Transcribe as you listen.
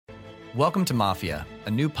Welcome to Mafia,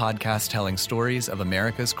 a new podcast telling stories of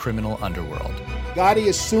America's criminal underworld. Gotti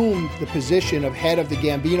assumed the position of head of the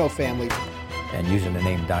Gambino family. And using the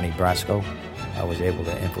name Donnie Brasco, I was able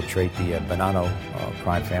to infiltrate the Bonanno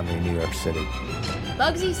crime family in New York City.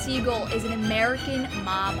 Bugsy Siegel is an American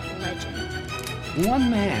mob legend.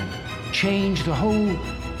 One man changed the whole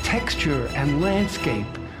texture and landscape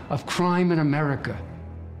of crime in America.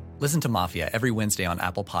 Listen to Mafia every Wednesday on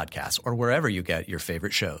Apple Podcasts or wherever you get your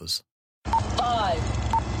favorite shows. 5,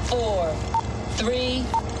 4, 3,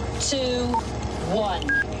 2,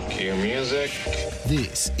 1. Cue music.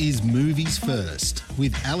 This is Movies First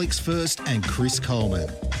with Alex First and Chris Coleman.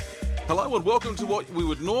 Hello and welcome to what we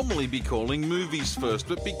would normally be calling Movies First,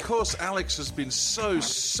 but because Alex has been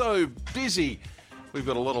so busy, we've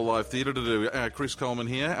got a lot of live theatre to do. Chris Coleman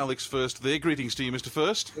here, Alex First there. Greetings to you, Mr.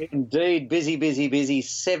 First. Indeed, busy.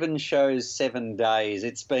 7 shows, 7 days.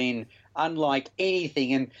 It's been unlike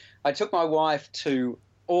anything. And I took my wife to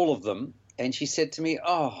all of them, and she said to me,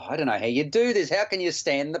 I don't know how you do this. How can you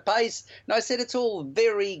stand the pace? And I said, it's all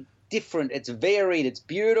very different. It's varied. It's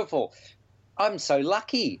beautiful. I'm so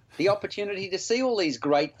lucky, the opportunity to see all these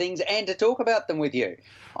great things and to talk about them with you.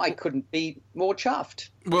 I couldn't be more chuffed.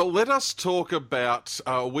 Well, let us talk about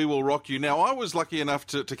We Will Rock You. Now, I was lucky enough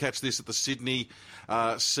to catch this at the Sydney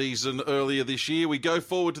season earlier this year. We go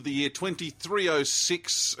forward to the year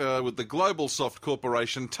 2306 with the Global Soft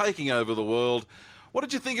Corporation taking over the world. What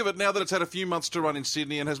did you think of it now that it's had a few months to run in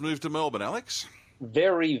Sydney and has moved to Melbourne, Alex?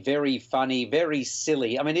 Very, very funny, very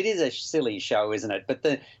silly. I mean, it is a silly show, isn't it? But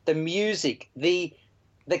the music, the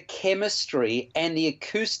chemistry and the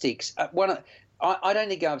acoustics, I don't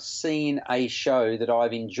think I've seen a show that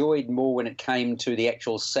I've enjoyed more when it came to the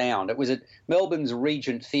actual sound. It was at Melbourne's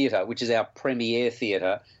Regent Theatre, which is our premier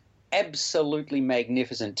theatre. Absolutely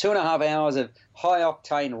magnificent. 2.5 hours of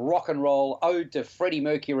high-octane rock and roll, ode to Freddie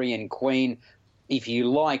Mercury and Queen. If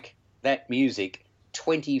you like that music,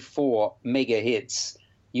 24 mega hits,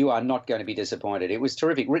 you are not going to be disappointed. It was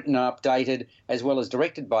terrific, written and updated, as well as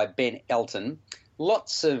directed by Ben Elton.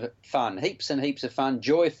 Lots of fun, heaps and heaps of fun,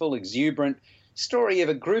 joyful, exuberant. Story of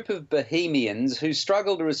a group of bohemians who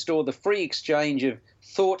struggle to restore the free exchange of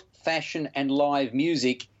thought, fashion and live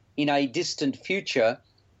music in a distant future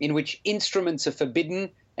in which instruments are forbidden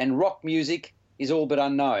and rock music is all but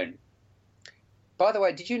unknown. By the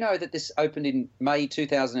way, did you know that this opened in May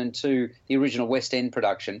 2002, the original West End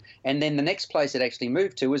production, and then the next place it actually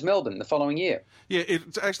moved to was Melbourne the following year? Yeah,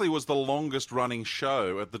 it actually was the longest-running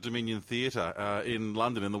show at the Dominion Theatre in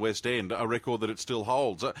London, in the West End, a record that it still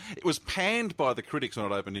holds. It was panned by the critics when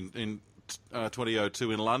it opened in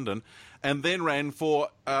 2002 in London, and then ran for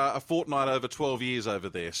a fortnight over 12 years over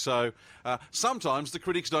there. So sometimes the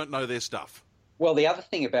critics don't know their stuff. Well, the other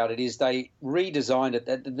thing about it is they redesigned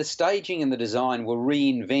it. The staging and the design were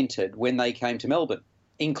reinvented when they came to Melbourne,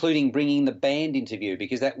 including bringing the band into view,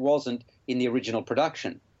 because that wasn't in the original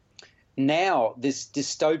production. Now, this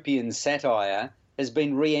dystopian satire has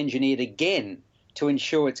been re-engineered again to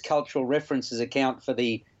ensure its cultural references account for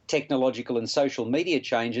the technological and social media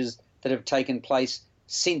changes that have taken place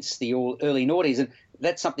since the early noughties. And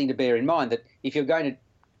that's something to bear in mind, that if you're going to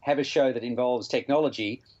have a show that involves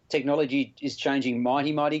technology is changing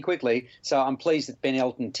mighty quickly, so I'm pleased that Ben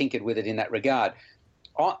Elton tinkered with it in that regard.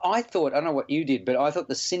 I thought, I don't know what you did, but I thought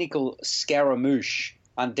the cynical Scaramouche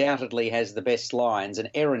undoubtedly has the best lines, and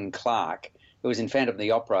Erin Clark, who was in Phantom of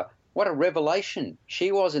the Opera, what a revelation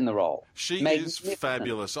she was in the role. She is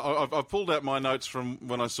fabulous. I've pulled out my notes from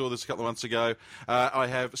when I saw this a couple of months ago. I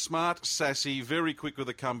have smart, sassy, very quick with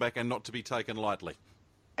a comeback, and not to be taken lightly.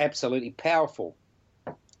 Absolutely powerful,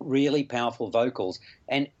 really powerful vocals,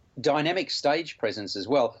 and dynamic stage presence as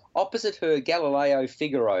well. Opposite her, Galileo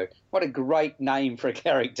Figaro. What a great name for a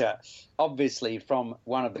character. Obviously from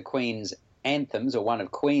one of the Queen's anthems, or one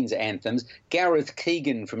of Queen's anthems. Gareth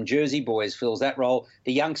Keegan from Jersey Boys fills that role,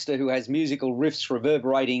 the youngster who has musical riffs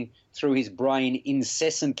reverberating through his brain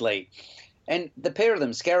incessantly. And the pair of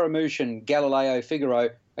them, Scaramouche and Galileo Figaro,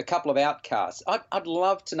 a couple of outcasts. I'd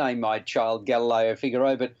love to name my child Galileo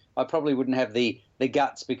Figaro, but I probably wouldn't have the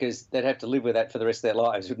guts, because they'd have to live with that for the rest of their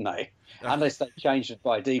lives, wouldn't they? Unless they changed it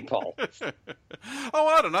by default.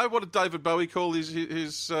 I don't know. What did David Bowie call his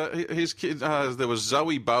kids? There was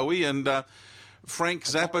Zoe Bowie, and Frank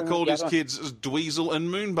Zappa called his kids Dweezil and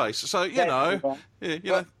Moonbase. So, you know,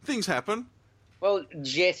 things happen. Well,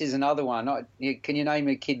 Jet is another one. Can you name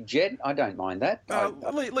a kid Jet? I don't mind that.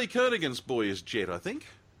 Lee Kernigan's boy is Jet, I think.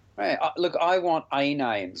 Look, I want A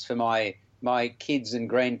names for my kids and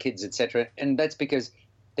grandkids, etc., and that's because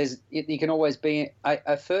you can always be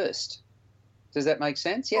a first. Does that make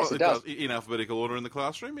sense? Yes, it does. In alphabetical order in the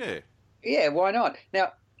classroom, yeah. Yeah, why not?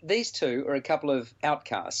 Now, these two are a couple of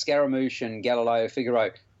outcasts, Scaramouche and Galileo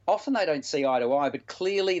Figaro. Often they don't see eye to eye, but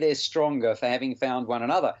clearly they're stronger for having found one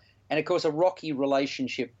another. And, of course, a rocky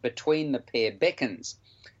relationship between the pair beckons.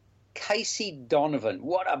 Casey Donovan,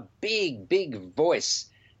 what a big, big voice.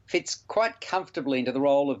 Fits quite comfortably into the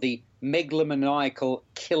role of the megalomaniacal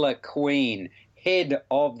killer queen, head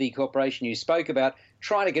of the corporation you spoke about,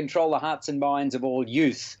 trying to control the hearts and minds of all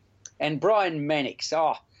youth. And Brian Mannix,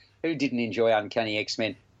 who didn't enjoy Uncanny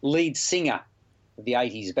X-Men, lead singer of the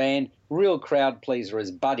 80s band, real crowd pleaser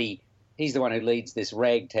as Buddy. He's the one who leads this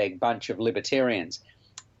ragtag bunch of libertarians.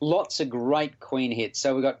 Lots of great Queen hits.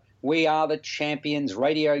 So we've got We Are the Champions,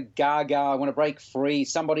 Radio Gaga, I Want to Break Free,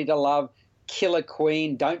 Somebody to Love, Killer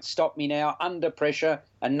Queen, Don't Stop Me Now, Under Pressure,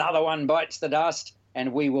 Another One Bites the Dust,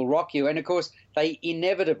 and We Will Rock You. And, of course, they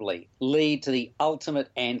inevitably lead to the ultimate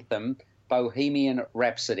anthem, Bohemian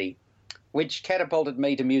Rhapsody, which catapulted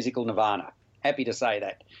me to musical nirvana. Happy to say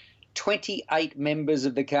that. 28 members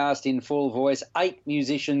of the cast in full voice, 8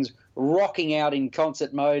 musicians rocking out in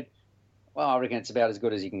concert mode. Well, I reckon it's about as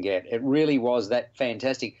good as you can get. It really was that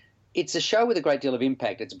fantastic. It's a show with a great deal of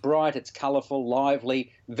impact. It's bright, it's colourful,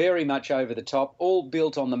 lively, very much over the top, all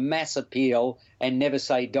built on the mass appeal and never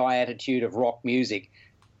say die attitude of rock music.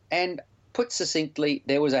 And put succinctly,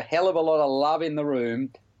 there was a hell of a lot of love in the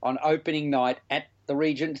room on opening night at the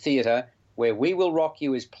Regent Theatre, where We Will Rock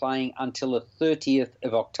You is playing until the 30th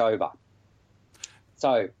of October.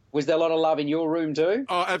 So, was there a lot of love in your room too?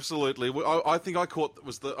 Oh, absolutely. I think I caught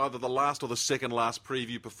either the last or the second last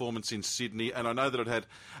preview performance in Sydney, and I know that it had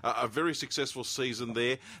a very successful season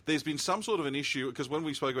there. There's been some sort of an issue, because when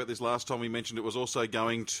we spoke about this last time, we mentioned it was also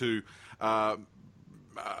going to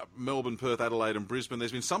Melbourne, Perth, Adelaide and Brisbane.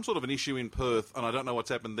 There's been some sort of an issue in Perth, and I don't know what's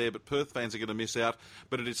happened there, but Perth fans are going to miss out.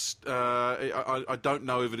 But it is, I don't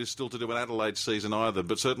know if it is still to do an Adelaide season either,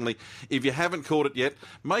 but certainly if you haven't caught it yet,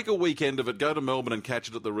 make a weekend of it, go to Melbourne and catch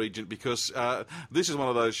it at the Regent, because this is one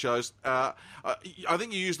of those shows. I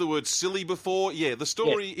think you used the word silly before. Yeah, the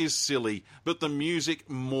story is silly, but the music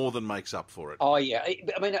more than makes up for it. Oh, yeah.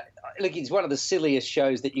 I mean, look, it's one of the silliest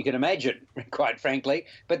shows that you can imagine, quite frankly,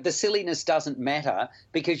 but the silliness doesn't matter,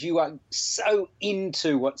 because you are so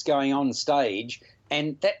into what's going on stage.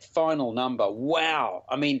 And that final number, wow.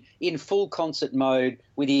 I mean, in full concert mode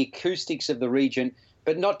with the acoustics of the Regent,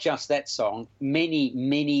 but not just that song, many,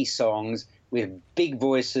 many songs with big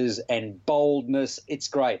voices and boldness. It's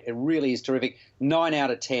great. It really is terrific. 9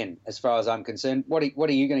 out of 10 as far as I'm concerned. What are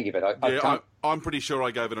you going to give it? I'm pretty sure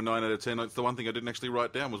I gave it a 9 out of 10. It's the one thing I didn't actually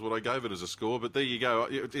write down was what I gave it as a score, but there you go.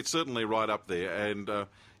 It's certainly right up there. And,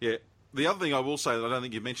 the other thing I will say that I don't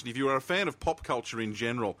think you've mentioned, if you are a fan of pop culture in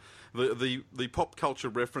general, the pop culture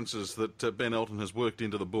references that Ben Elton has worked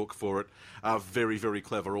into the book for it are very, very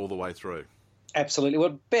clever all the way through. Absolutely.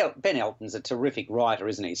 Well, Ben Elton's a terrific writer,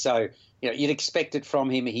 isn't he? So, you'd expect it from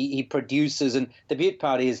him. He produces, and the beauty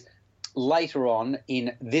part is later on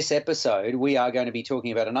in this episode, we are going to be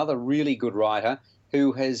talking about another really good writer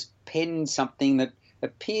who has penned something that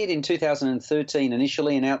appeared in 2013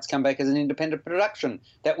 initially, and now it's come back as an independent production.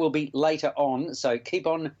 That will be later on, so keep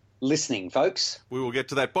on listening, folks. We will get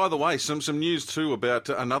to that. By the way, some news too about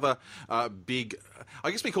another big, I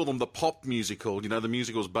guess we call them the pop musical, the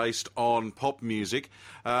musicals based on pop music.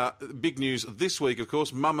 Big news this week, of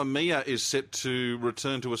course, Mamma Mia is set to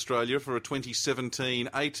return to Australia for a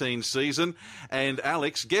 2017-18 season. And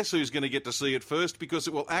Alex, guess who's going to get to see it first? Because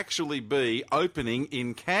it will actually be opening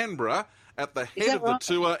in Canberra at the head of the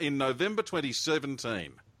tour in November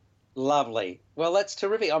 2017. Lovely. Well, that's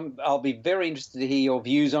terrific. I'll be very interested to hear your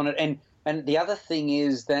views on it. And the other thing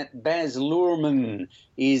is that Baz Luhrmann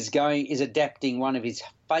is adapting one of his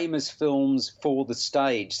famous films for the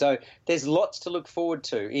stage. So there's lots to look forward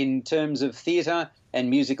to in terms of theatre and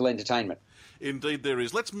musical entertainment. Indeed there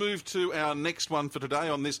is. Let's move to our next one for today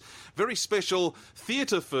on this very special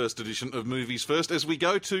Theatre First edition of Movies First as we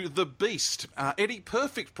go to The Beast, Eddie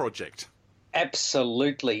Perfect project.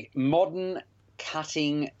 Absolutely. Modern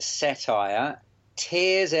cutting satire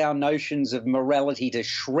tears our notions of morality to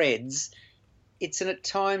shreds. It's an at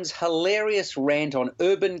times hilarious rant on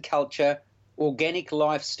urban culture, organic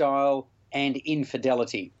lifestyle, and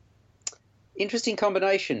infidelity. Interesting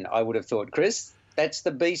combination, I would have thought, Chris. That's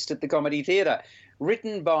The Beast at the Comedy Theatre.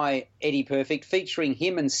 Written by Eddie Perfect, featuring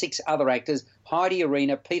him and 6 other actors, Heidi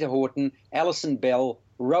Arena, Peter Horton, Alison Bell,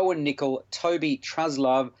 Rowan Nickel, Toby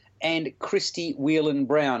Truslove, and Christy Whelan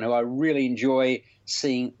Brown, who I really enjoy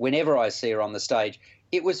seeing whenever I see her on the stage.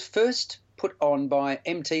 It was first put on by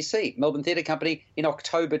MTC, Melbourne Theatre Company, in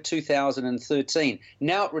October 2013.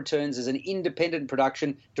 Now it returns as an independent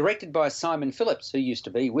production directed by Simon Phillips, who used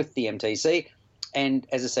to be with the MTC, and,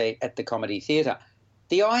 as I say, at the Comedy Theatre.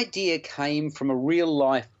 The idea came from a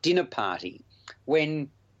real-life dinner party when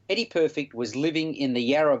Eddie Perfect was living in the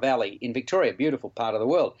Yarra Valley in Victoria, a beautiful part of the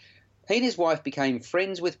world. He and his wife became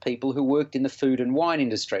friends with people who worked in the food and wine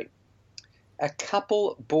industry. A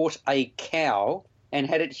couple bought a cow and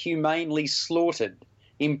had it humanely slaughtered,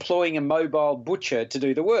 employing a mobile butcher to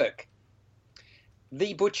do the work.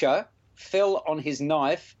 The butcher fell on his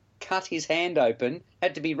knife, cut his hand open,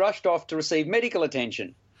 had to be rushed off to receive medical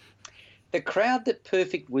attention. The crowd that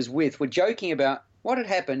Perfect was with were joking about what had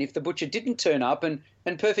happened if the butcher didn't turn up, and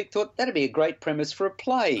Perfect thought that'd be a great premise for a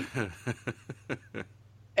play.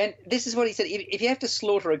 And this is what he said: if you have to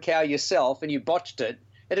slaughter a cow yourself and you botched it,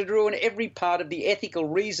 it'd ruin every part of the ethical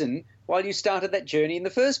reason why you started that journey in the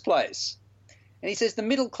first place. And he says the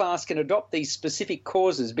middle class can adopt these specific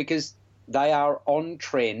causes because they are on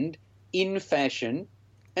trend, in fashion,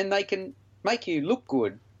 and they can make you look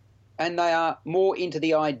good. And they are more into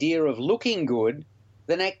the idea of looking good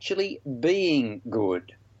than actually being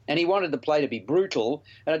good. And he wanted the play to be brutal.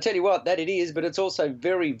 And I tell you what, that it is, but it's also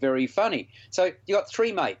very, very funny. So you got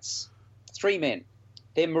three mates, three men.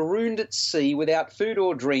 They're marooned at sea without food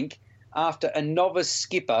or drink after a novice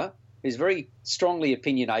skipper, who's very strongly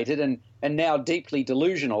opinionated and now deeply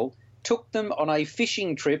delusional, took them on a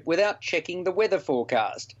fishing trip without checking the weather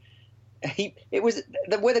forecast.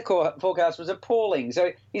 The weather forecast was appalling,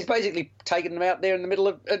 so he's basically taken them out there in the middle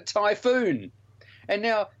of a typhoon. And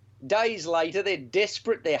now, days later, they're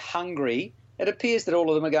desperate, they're hungry. It appears that all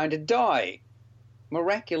of them are going to die.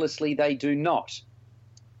 Miraculously, they do not.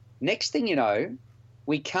 Next thing you know,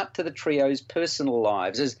 we cut to the trio's personal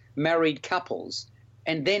lives as married couples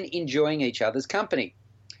and then enjoying each other's company.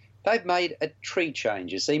 They've made a tree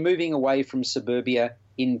change, you see, moving away from suburbia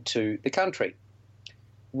into the country.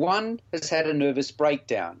 One has had a nervous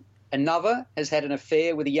breakdown. Another has had an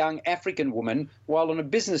affair with a young African woman while on a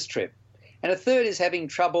business trip. And a third is having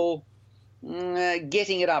trouble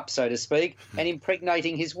getting it up, so to speak, and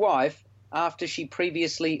impregnating his wife after she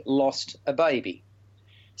previously lost a baby.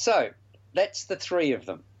 So that's the three of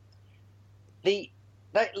them. They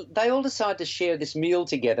all decide to share this meal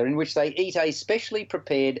together in which they eat a specially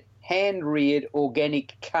prepared, hand-reared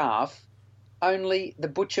organic calf, only the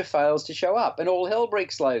butcher fails to show up, and all hell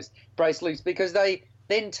breaks loose because they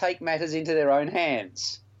then take matters into their own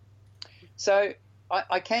hands. So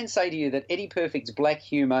I can say to you that Eddie Perfect's black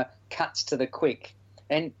humour cuts to the quick,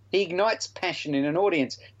 and he ignites passion in an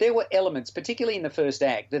audience. There were elements, particularly in the first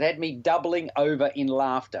act, that had me doubling over in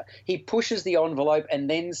laughter. He pushes the envelope and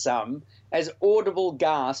then some, as audible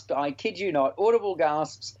gasps, I kid you not, audible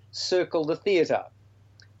gasps circle the theatre.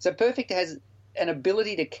 So Perfect has an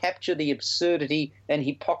ability to capture the absurdity and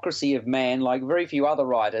hypocrisy of man like very few other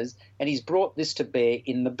writers, and he's brought this to bear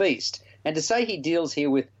in The Beast. And to say he deals here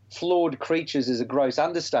with flawed creatures is a gross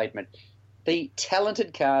understatement. The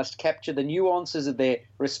talented cast capture the nuances of their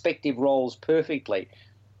respective roles perfectly.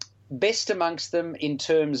 Best amongst them in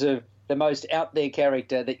terms of the most out-there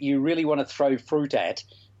character that you really want to throw fruit at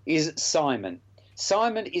is Simon.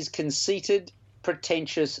 Simon is conceited,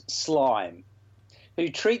 pretentious slime who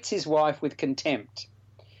treats his wife with contempt.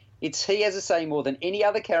 It's he, as I say, more than any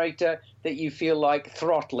other character that you feel like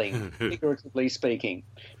throttling, figuratively speaking.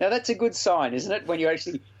 Now, that's a good sign, isn't it, when you're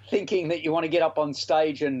actually thinking that you want to get up on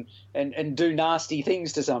stage and do nasty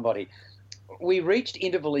things to somebody. We reached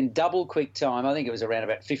interval in double quick time. I think it was around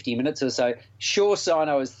about 50 minutes or so. Sure sign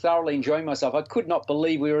I was thoroughly enjoying myself. I could not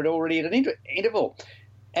believe we were already at an interval.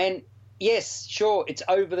 And yes, sure, it's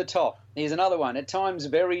over the top. Here's another one. At times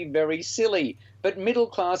very, very silly. But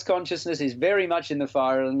middle-class consciousness is very much in the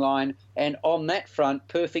firing line, and on that front,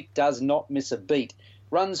 Perfect does not miss a beat.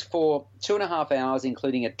 Runs for 2.5 hours,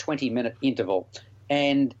 including a 20-minute interval.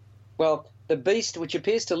 And, well, The Beast, which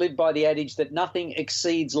appears to live by the adage that nothing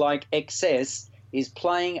exceeds like excess, is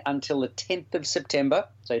playing until the 10th of September,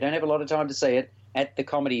 so you don't have a lot of time to see it, at the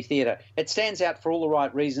Comedy Theatre. It stands out for all the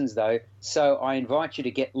right reasons, though, so I invite you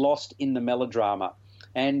to get lost in the melodrama.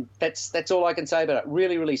 And that's all I can say about it.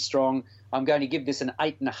 Really, really strong. I'm going to give this an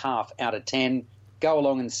 8.5 out of 10. Go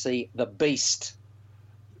along and see The Beast.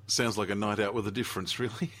 Sounds like a night out with a difference,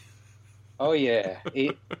 really. Oh, yeah.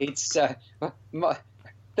 My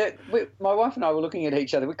wife and I were looking at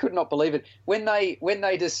each other. We could not believe it. When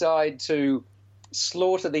they decide to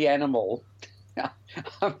slaughter the animal,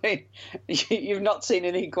 I mean, you've not seen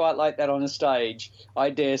anything quite like that on a stage, I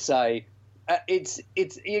dare say.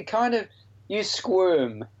 You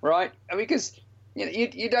squirm, right? Because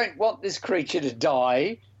you don't want this creature to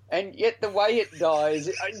die, and yet the way it dies,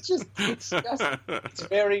 it's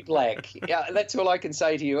very black. Yeah, that's all I can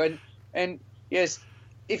say to you. And yes,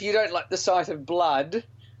 if you don't like the sight of blood,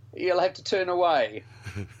 you'll have to turn away.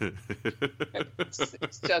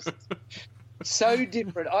 It's just so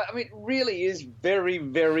different. I mean, it really is very,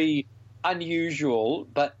 very unusual,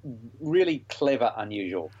 but really clever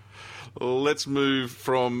unusual. Let's move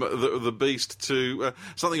from the Beast to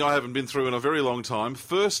something I haven't been through in a very long time.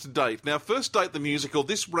 First Date. Now, First Date, the musical,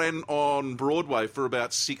 this ran on Broadway for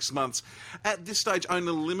about 6 months. At this stage, only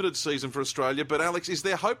a limited season for Australia. But, Alex, is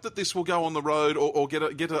there hope that this will go on the road or get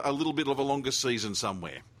a little bit of a longer season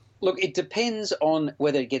somewhere? Look, it depends on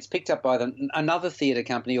whether it gets picked up by another theatre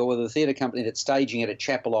company or whether the theatre company that's staging it at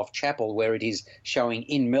Chapel Off Chapel, where it is showing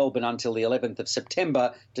in Melbourne until the 11th of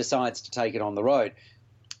September, decides to take it on the road.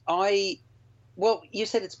 Well, you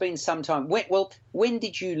said it's been some time. When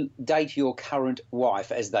did you date your current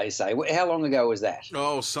wife, as they say? How long ago was that?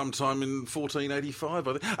 Oh, sometime in 1485,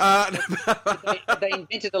 I think. They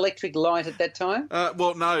invented electric light at that time?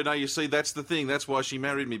 Well, no, you see, that's the thing. That's why she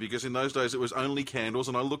married me, because in those days it was only candles,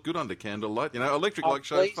 and I look good under candlelight. You know, electric light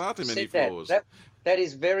shows far too many flaws. That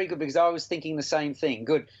is very good, because I was thinking the same thing.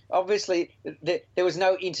 Good. Obviously, there was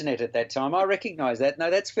no internet at that time. I recognise that.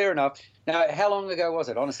 No, that's fair enough. Now, how long ago was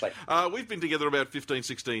it, honestly? We've been together about 15,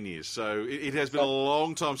 16 years, so it has been a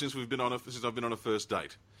long time since I've been on a first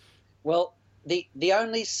date. Well, the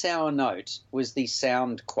only sour note was the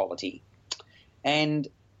sound quality. And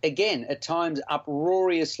again, at times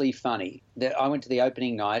uproariously funny. I went to the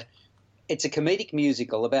opening night. It's a comedic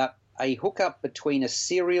musical about a hookup between a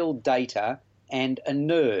serial dater and a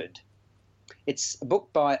nerd. It's a book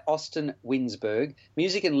by Austin Winsberg,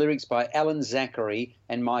 music and lyrics by Alan Zachary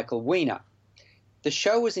and Michael Weiner. The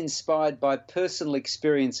show was inspired by personal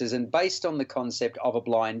experiences and based on the concept of a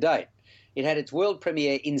blind date. It had its world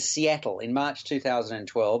premiere in Seattle in March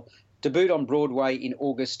 2012, debuted on Broadway in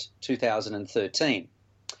August 2013.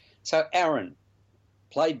 So Aaron,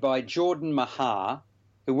 played by Jordan Mahar,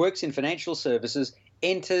 who works in financial services,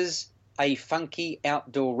 enters a funky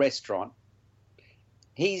outdoor restaurant.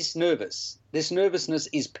 He's nervous. This nervousness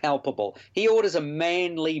is palpable. He orders a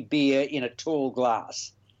manly beer in a tall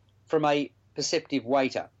glass from a perceptive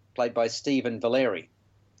waiter, played by Stephen Valeri.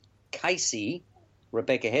 Casey,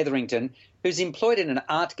 Rebecca Hetherington, who's employed in an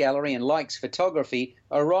art gallery and likes photography,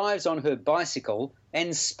 arrives on her bicycle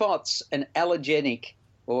and spots an allergic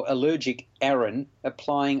Aaron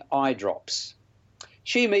applying eye drops.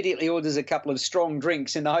 She immediately orders a couple of strong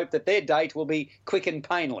drinks in the hope that their date will be quick and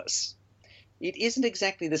painless. It isn't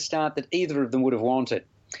exactly the start that either of them would have wanted.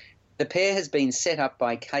 The pair has been set up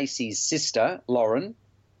by Casey's sister, Lauren,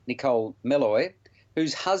 Nicole Meloy,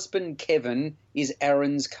 whose husband, Kevin, is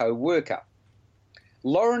Aaron's co-worker.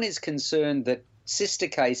 Lauren is concerned that sister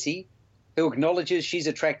Casey, who acknowledges she's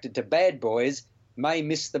attracted to bad boys, may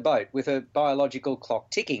miss the boat with her biological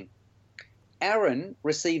clock ticking. Aaron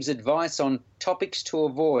receives advice on topics to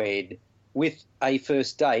avoid with a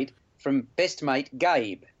first date from best mate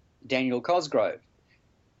Gabe, Daniel Cosgrove.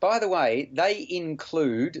 By the way, they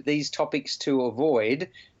include these topics to avoid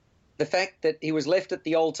the fact that he was left at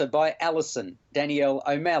the altar by Alison, Danielle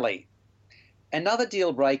O'Malley. Another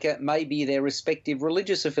deal breaker may be their respective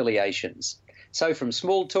religious affiliations. So from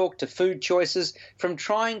small talk to food choices, from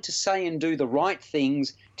trying to say and do the right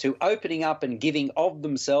things to opening up and giving of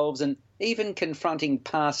themselves and even confronting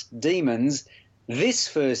past demons, this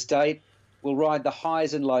first date will ride the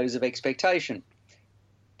highs and lows of expectation.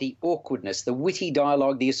 The awkwardness, the witty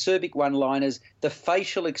dialogue, the acerbic one-liners, the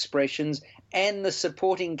facial expressions, and the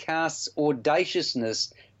supporting cast's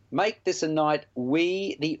audaciousness make this a night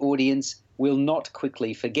we, the audience, will not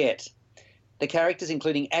quickly forget. The characters,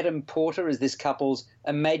 including Adam Porter as this couple's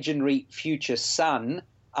imaginary future son,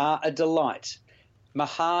 are a delight.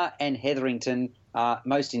 Mahar and Hetherington are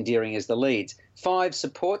most endearing as the leads. 5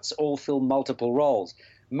 supports all fill multiple roles.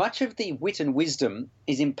 Much of the wit and wisdom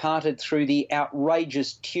is imparted through the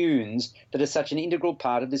outrageous tunes that are such an integral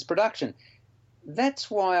part of this production. That's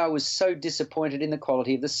why I was so disappointed in the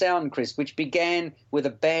quality of the sound, Chris, which began with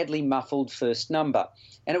a badly muffled first number.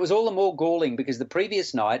 And it was all the more galling because the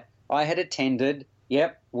previous night I had attended,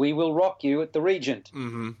 We Will Rock You at the Regent,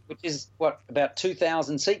 which is, about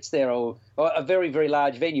 2,000 seats there, or a very, very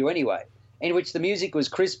large venue anyway, in which the music was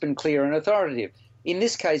crisp and clear and authoritative. In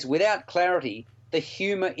this case, without clarity, the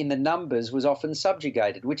humour in the numbers was often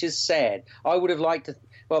subjugated, which is sad. I would have liked to...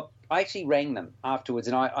 Well, I actually rang them afterwards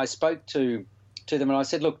and I spoke to them and I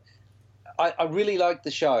said, look, I really liked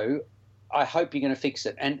the show. I hope you're going to fix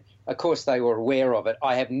it. And, of course, they were aware of it.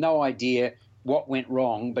 I have no idea what went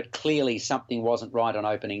wrong, but clearly something wasn't right on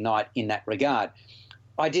opening night in that regard.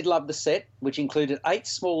 I did love the set, which included 8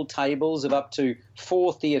 small tables of up to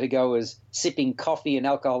 4 theatre-goers sipping coffee and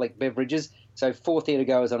alcoholic beverages, so 4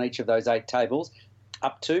 theatre-goers on each of those 8 tables.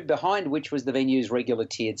 up to, behind which was the venue's regular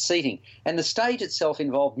tiered seating. And the stage itself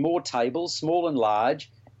involved more tables, small and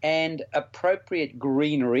large, and appropriate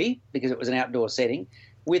greenery, because it was an outdoor setting,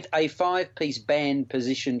 with a 5-piece band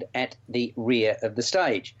positioned at the rear of the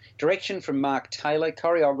stage. Direction from Mark Taylor,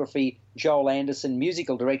 choreography Joel Anderson,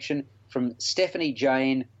 musical direction from Stephanie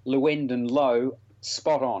Jane, Llewellyn Lowe,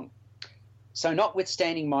 spot on. So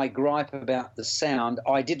notwithstanding my gripe about the sound,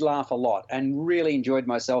 I did laugh a lot and really enjoyed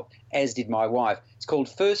myself, as did my wife. It's called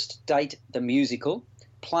First Date the Musical,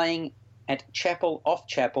 playing at Chapel Off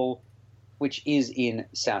Chapel, which is in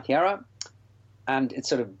South Yarra, and it's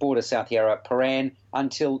sort of border South Yarra, Paran,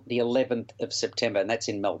 until the 11th of September, and that's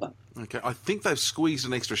in Melbourne. Okay, I think they've squeezed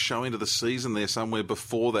an extra show into the season there somewhere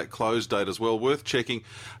before that close date as well. Worth checking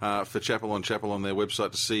for Chapel on their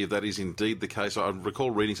website to see if that is indeed the case. I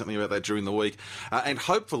recall reading something about that during the week. And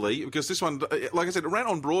hopefully, because this one, like I said, it ran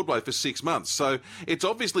on Broadway for 6 months, so it's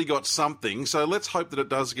obviously got something. So let's hope that it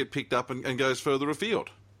does get picked up and goes further afield.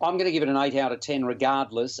 I'm going to give it an 8 out of 10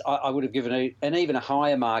 regardless. I would have given an even a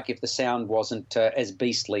higher mark if the sound wasn't as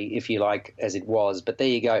beastly, if you like, as it was. But there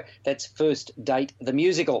you go. That's First Date the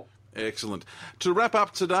Musical. Excellent. To wrap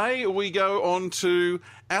up today, we go on to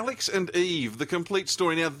Alex and Eve, the complete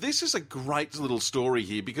story. Now, this is a great little story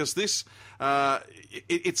here because this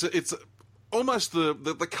it's almost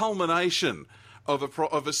the culmination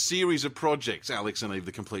of a series of projects, Alex and Eve,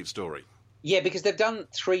 the complete story. Yeah, because they've done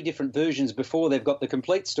 3 different versions before they've got the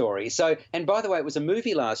complete story. So, and by the way, it was a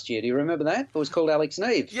movie last year. Do you remember that? It was called Alex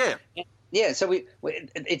and Eve. Yeah. Yeah, so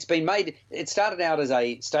it's been made. It started out as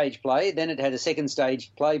a stage play, then it had a second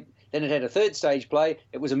stage play, then it had a third stage play.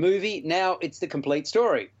 It was a movie. Now it's the complete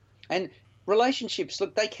story. And relationships,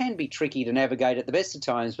 look, they can be tricky to navigate at the best of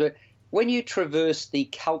times, but when you traverse the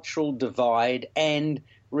cultural divide and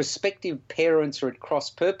respective parents are at cross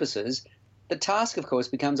purposes, the task, of course,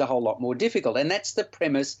 becomes a whole lot more difficult. And that's the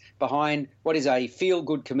premise behind what is a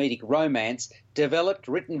feel-good comedic romance developed,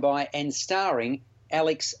 written by and starring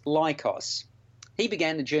Alex Lykos. He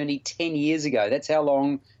began the journey 10 years ago. That's how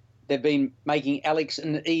long they've been making Alex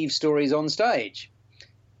and Eve stories on stage.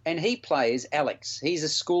 And he plays Alex. He's a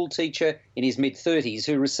school teacher in his mid-30s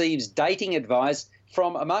who receives dating advice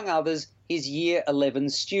from, among others, his Year 11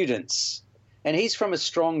 students. And he's from a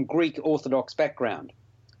strong Greek Orthodox background.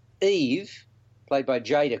 Eve, played by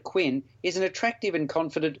Jada Quinn, is an attractive and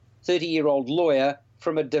confident 30-year-old lawyer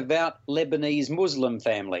from a devout Lebanese Muslim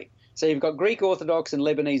family. So you've got Greek Orthodox and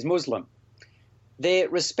Lebanese Muslim. Their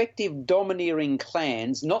respective domineering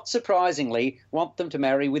clans, not surprisingly, want them to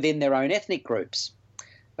marry within their own ethnic groups.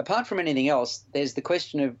 Apart from anything else, there's the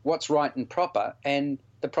question of what's right and proper and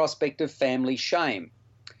the prospect of family shame.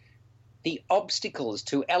 The obstacles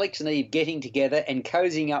to Alex and Eve getting together and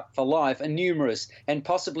cozying up for life are numerous and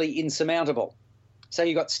possibly insurmountable. So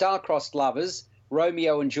you've got star-crossed lovers,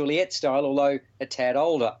 Romeo and Juliet style, although a tad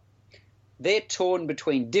older. They're torn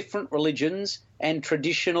between different religions and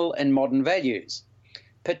traditional and modern values.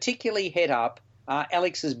 Particularly het up are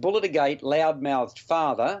Alex's bullet-agate, loud-mouthed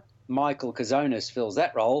father, Michael Kazonis fills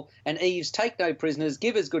that role, and Eve's take-no-prisoners,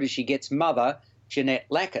 give-as-good-as-she-gets mother, Jeanette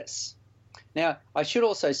Lackas. Now, I should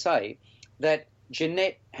also say that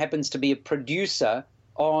Jeanette happens to be a producer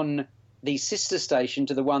on the sister station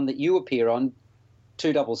to the one that you appear on,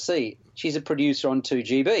 2CC. She's a producer on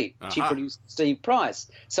 2GB. She produced Steve Price.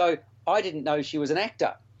 So I didn't know she was an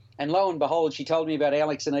actor. And lo and behold, she told me about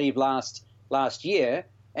Alex and Eve last year,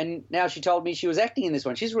 and now she told me she was acting in this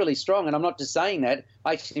one. She's really strong, and I'm not just saying that.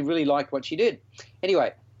 I actually really liked what she did.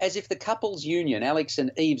 Anyway, as if the couple's union, Alex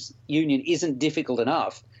and Eve's union, isn't difficult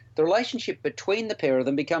enough, the relationship between the pair of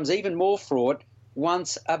them becomes even more fraught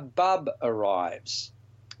once a bub arrives.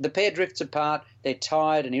 The pair drifts apart, they're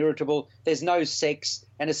tired and irritable, there's no sex,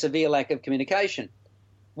 and a severe lack of communication.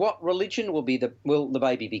 What religion will the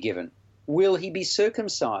baby be given? Will he be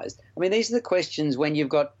circumcised? I mean, these are the questions when you've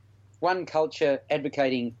got one culture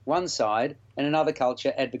advocating one side and another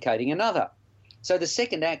culture advocating another. So the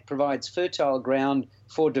second act provides fertile ground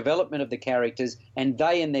for development of the characters and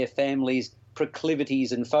they and their families'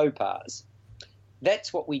 proclivities and faux pas.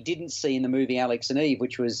 That's what we didn't see in the movie Alex and Eve,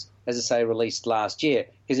 which was, as I say, released last year,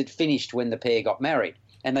 because it finished when the pair got married.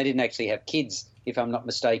 And they didn't actually have kids, if I'm not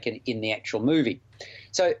mistaken, in the actual movie.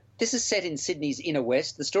 So this is set in Sydney's inner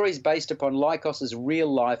west. The story is based upon Lykos's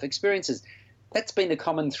real-life experiences. That's been the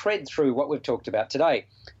common thread through what we've talked about today.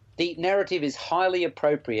 The narrative is highly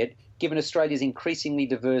appropriate given Australia's increasingly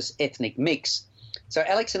diverse ethnic mix. So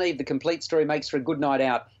Alex and Eve, the complete story, makes for a good night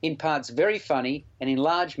out, in parts very funny and in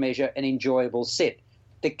large measure an enjoyable set.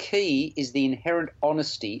 The key is the inherent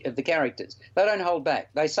honesty of the characters. They don't hold back.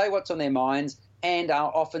 They say what's on their minds and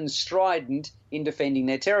are often strident in defending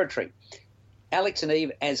their territory. Alex and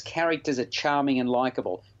Eve as characters are charming and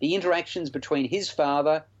likeable. The interactions between his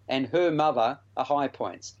father and her mother are high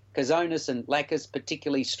points. Kazonis and Lacus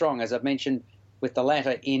particularly strong, as I've mentioned, with the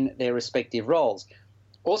latter in their respective roles.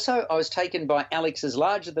 Also, I was taken by Alex's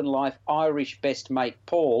larger-than-life Irish best mate,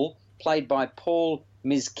 Paul, played by Paul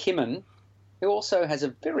Miskimmin, who also has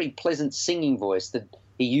a very pleasant singing voice that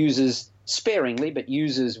he uses sparingly, but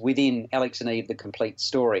uses within Alex and Eve, the complete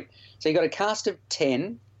story. So you've got a cast of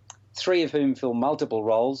 10, 3 of whom fill multiple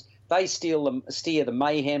roles. They steer the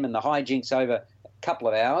mayhem and the hijinks over a couple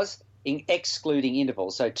of hours, excluding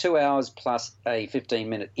intervals, so 2 hours plus a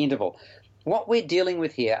 15-minute interval. What we're dealing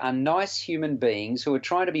with here are nice human beings who are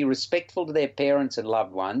trying to be respectful to their parents and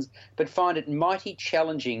loved ones, but find it mighty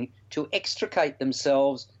challenging to extricate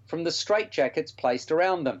themselves from the straitjackets placed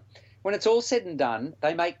around them. When it's all said and done,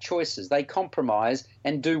 they make choices, they compromise,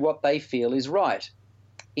 and do what they feel is right.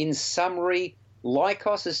 In summary,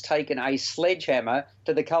 Lycos has taken a sledgehammer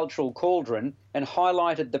to the cultural cauldron and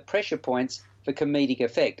highlighted the pressure points for comedic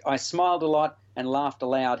effect. I smiled a lot and laughed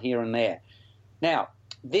aloud here and there. Now,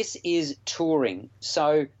 this is touring,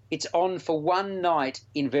 so it's on for one night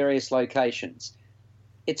in various locations.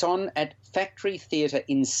 It's on at Factory Theatre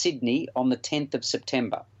in Sydney on the 10th of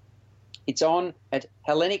September. It's on at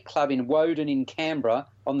Hellenic Club in Woden in Canberra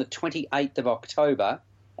on the 28th of October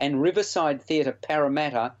and Riverside Theatre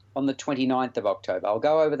Parramatta on the 29th of October. I'll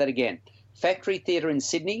go over that again. Factory Theatre in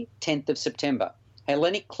Sydney, 10th of September.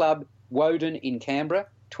 Hellenic Club, Woden in Canberra,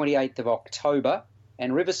 28th of October.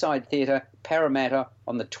 And Riverside Theatre, Parramatta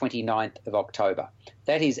on the 29th of October.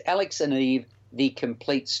 That is Alex and Eve, the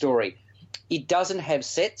complete story. It doesn't have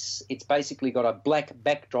sets. It's basically got a black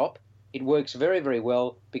backdrop. It works very, very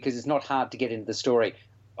well because it's not hard to get into the story.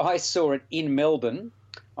 I saw it in Melbourne.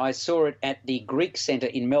 I saw it at the Greek Centre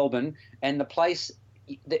in Melbourne, and the place,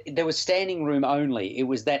 there was standing room only. It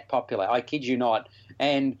was that popular. I kid you not.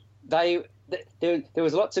 And there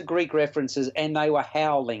was lots of Greek references, and they were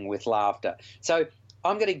howling with laughter. So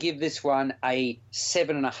I'm going to give this one a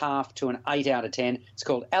 7.5 to an 8 out of 10. It's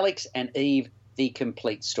called Alex and Eve, the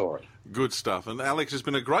complete story. Good stuff. And Alex, it's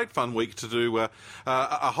been a great fun week to do a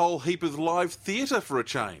whole heap of live theatre for a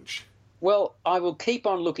change. Well, I will keep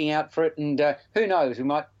on looking out for it, and who knows, we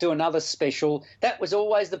might do another special. That was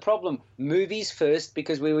always the problem. Movies first,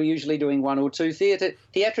 because we were usually doing 1 or 2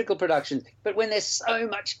 theatrical productions. But when there's so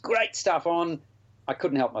much great stuff on, I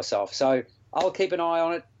couldn't help myself. So I'll keep an eye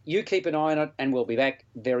on it. You keep an eye on it, and we'll be back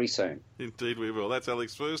very soon. Indeed we will. That's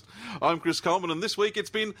Alex First. I'm Chris Coleman, and this week it's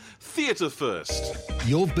been Theatre First.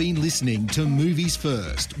 You've been listening to Movies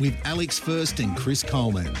First with Alex First and Chris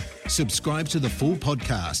Coleman. Subscribe to the full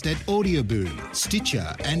podcast at Audioboom,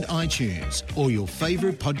 Stitcher and iTunes, or your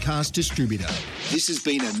favourite podcast distributor. This has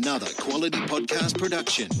been another quality podcast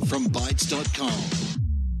production from Bytes.com.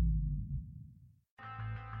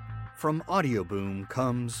 From Audioboom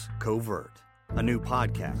comes Covert, a new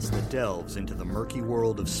podcast that delves into the murky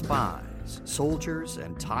world of spies, soldiers,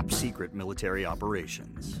 and top-secret military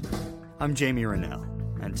operations. I'm Jamie Rennell,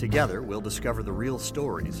 and together we'll discover the real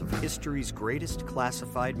stories of history's greatest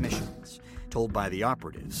classified missions, told by the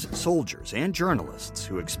operatives, soldiers, and journalists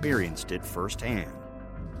who experienced it firsthand.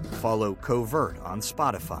 Follow Covert on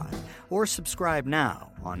Spotify, or subscribe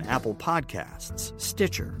now on Apple Podcasts,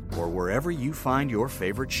 Stitcher, or wherever you find your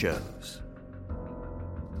favorite shows.